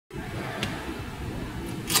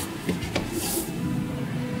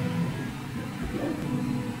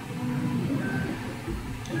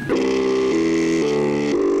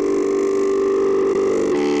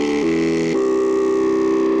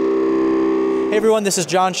Hey everyone, this is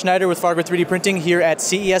John Schneider with Fargo 3D Printing here at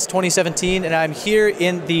CES 2017, and I'm here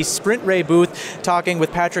in the SprintRay booth talking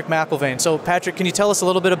with Patrick McIlvaine. So Patrick, can you tell us a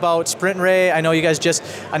little bit about SprintRay? I know you guys just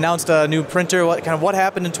announced a new printer. What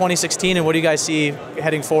happened in 2016, and what do you guys see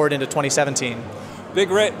heading forward into 2017? Big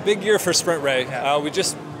year for SprintRay. Yeah. We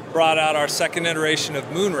just brought out our second iteration of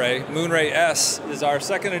MoonRay. MoonRay S is our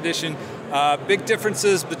second edition. Big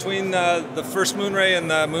differences between the first MoonRay and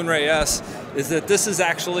the MoonRay S is that this is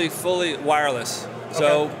actually fully wireless. Okay.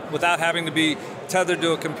 So without having to be tethered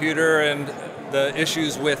to a computer and the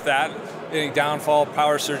issues with that, any downfall,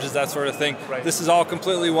 power surges, that sort of thing. Right. This is all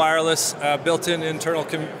completely wireless, built-in internal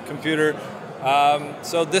computer.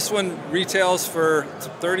 So this one retails for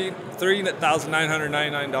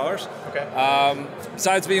 $30,999. Okay.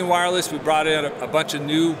 Besides being wireless, we brought in a bunch of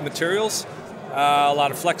new materials, a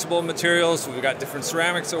lot of flexible materials. We've got different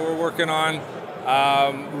ceramics that we're working on.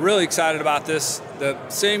 Really excited about this. The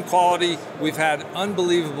same quality. We've had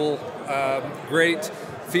unbelievable, great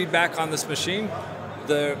feedback on this machine.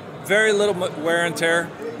 The very little wear and tear.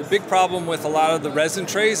 The big problem with a lot of the resin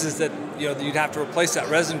trays is that you'd have to replace that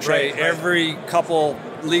resin tray every couple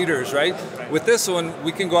liters, right? With this one,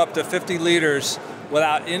 we can go up to 50 liters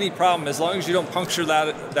without any problem. As long as you don't puncture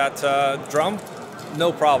that drum,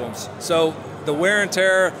 no problems. So the wear and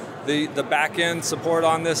tear, the back end support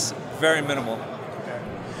on this, very minimal.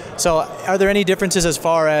 So are there any differences as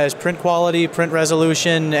far as print quality, print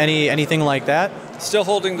resolution, anything like that? Still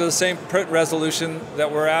holding to the same print resolution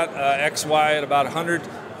that we're at, XY at about 100,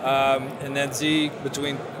 and then Z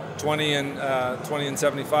between 20 and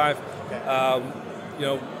 75. Okay.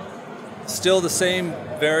 Still the same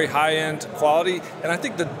very high-end quality, and I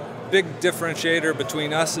think the big differentiator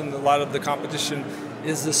between us and a lot of the competition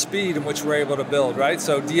is the speed in which we're able to build, right?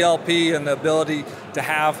 So DLP and the ability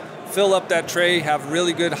to fill up that tray, have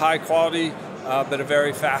really good high quality, but a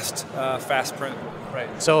very fast print. Right.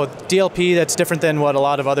 So DLP, that's different than what a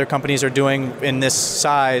lot of other companies are doing in this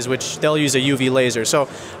size, which they'll use a UV laser. So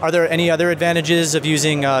are there any other advantages of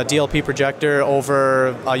using a DLP projector over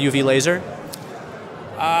a UV laser?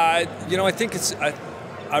 I really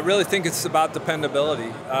think it's about dependability,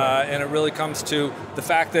 and it really comes to the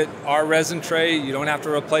fact that our resin tray, you don't have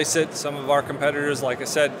to replace it. Some of our competitors, like I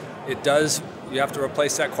said, you have to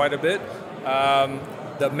replace that quite a bit.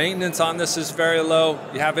 The maintenance on this is very low.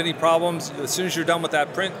 You have any problems, as soon as you're done with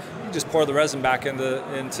that print, you just pour the resin back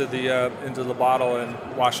into the bottle and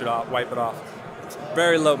wash it off, wipe it off. It's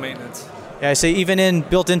very low maintenance. Yeah, I see even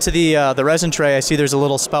built into the resin tray, I see there's a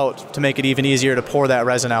little spout to make it even easier to pour that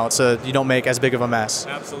resin out so you don't make as big of a mess.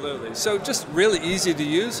 Absolutely. So just really easy to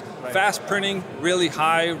use, fast printing, really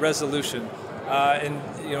high resolution. And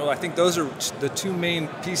I think those are the two main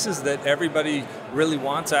pieces that everybody really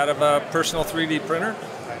wants out of a personal 3D printer.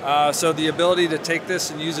 So the ability to take this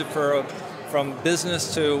and use it from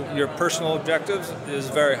business to your personal objectives is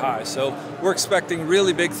very high. So we're expecting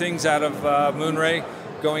really big things out of MoonRay.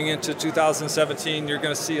 Going into 2017, you're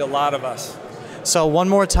going to see a lot of us. So one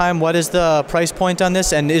more time, what is the price point on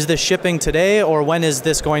this, and is this shipping today, or when is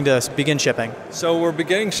this going to begin shipping? So we're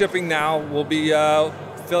beginning shipping now. We'll be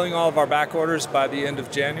filling all of our back orders by the end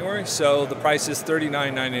of January, so the price is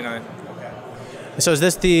 $39.99. Okay. So is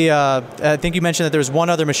this I think you mentioned that there's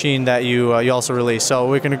one other machine that you also released, so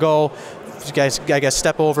we're going to go, you guys, I guess,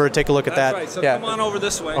 step over, take a look at that. That's right, so come on over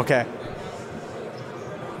this way. Okay.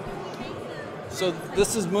 So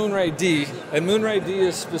this is MoonRay D, and MoonRay D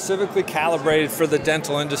is specifically calibrated for the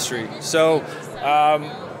dental industry. So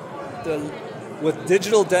with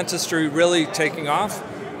digital dentistry really taking off,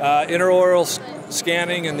 intraoral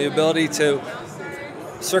scanning and the ability to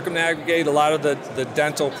circumnavigate a lot of the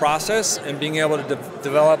dental process and being able to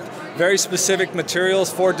develop very specific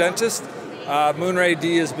materials for dentists, MoonRay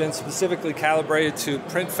D has been specifically calibrated to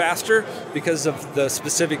print faster because of the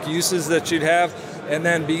specific uses that you'd have, and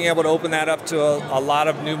then being able to open that up to a lot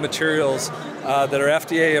of new materials that are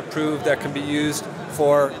FDA approved that can be used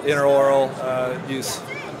for intraoral use.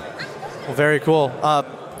 Well, very cool.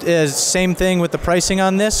 Is same thing with the pricing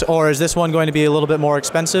on this, or is this one going to be a little bit more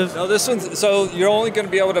expensive? No, this one's, so you're only going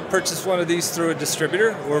to be able to purchase one of these through a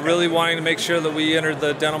distributor. We're really wanting to make sure that we enter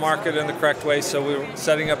the dental market in the correct way, so we're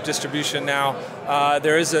setting up distribution now.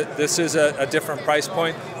 This is a different price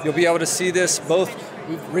point. You'll be able to see this both.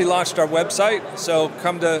 We've relaunched our website, so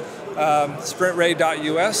come to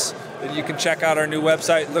SprintRay.us and you can check out our new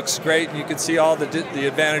website. It looks great, and you can see all the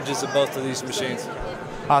advantages of both of these machines.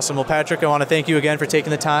 Awesome. Well, Patrick, I want to thank you again for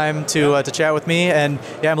taking the time to chat with me, and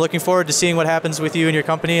yeah, I'm looking forward to seeing what happens with you and your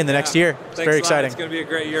company in the next year. It's very exciting. It's going to be a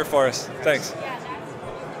great year for us. Thanks.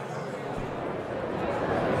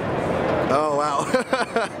 Oh, wow.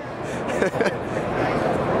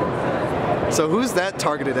 So who's that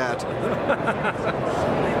targeted at?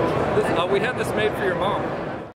 We had this made for your mom.